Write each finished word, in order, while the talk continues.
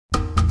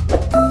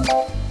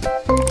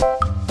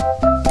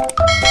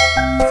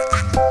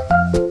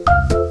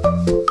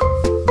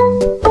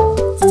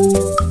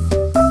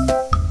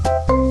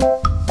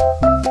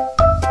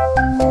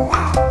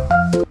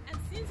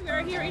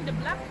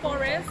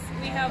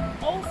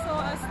also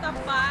stop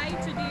by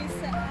to this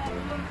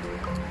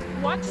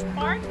watch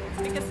park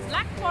because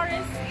Black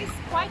Forest is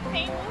quite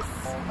famous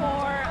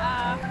for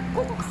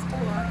Cuckoo.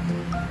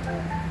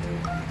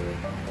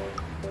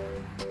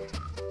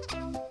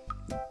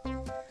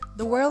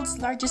 The world's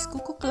largest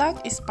cuckoo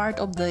clock is part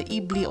of the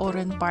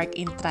Ibli-Oren Park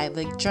in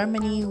Triberg,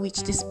 Germany,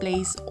 which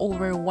displays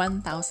over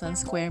 1,000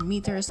 square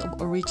meters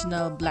of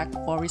original Black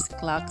Forest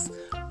clocks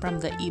from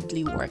the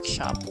Ibli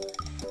workshop.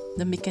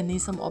 The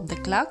mechanism of the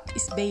clock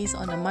is based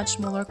on a much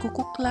smaller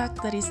cuckoo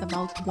clock that is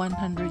about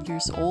 100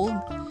 years old,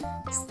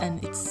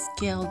 and it's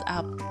scaled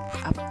up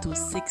to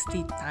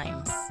 60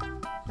 times.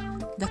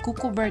 The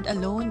cuckoo bird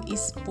alone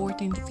is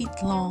 14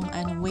 feet long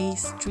and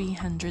weighs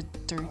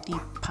 330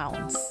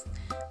 pounds.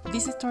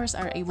 Visitors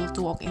are able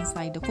to walk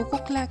inside the cuckoo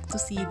clock to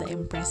see the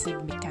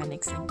impressive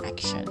mechanics in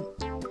action.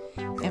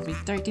 Every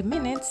 30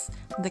 minutes,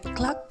 the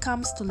clock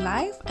comes to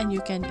life and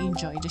you can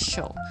enjoy the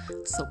show.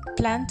 So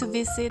plan to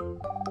visit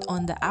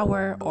on the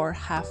hour or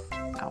half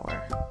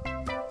hour.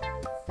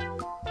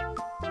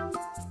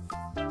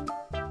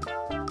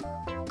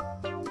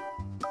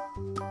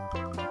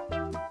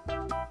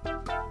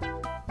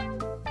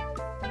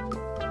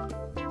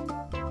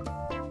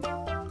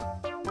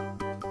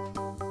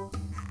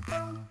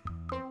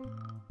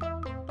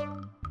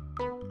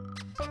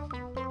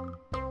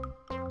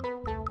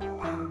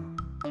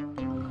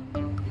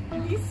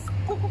 This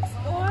Cuckoo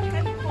store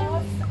can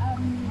cost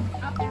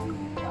up to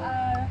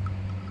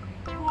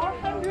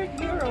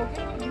 €400.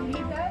 Can you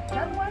believe that?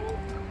 That one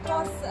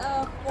costs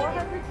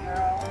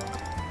 €400,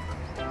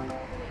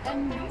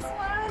 and this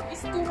one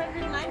is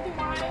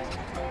 $291.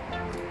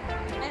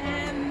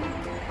 And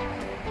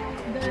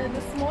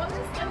the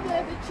smallest and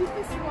the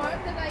cheapest one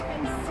that I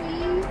can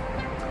see,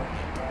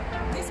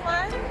 this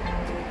one,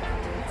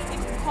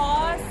 it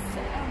costs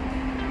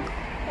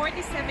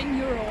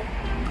 €47.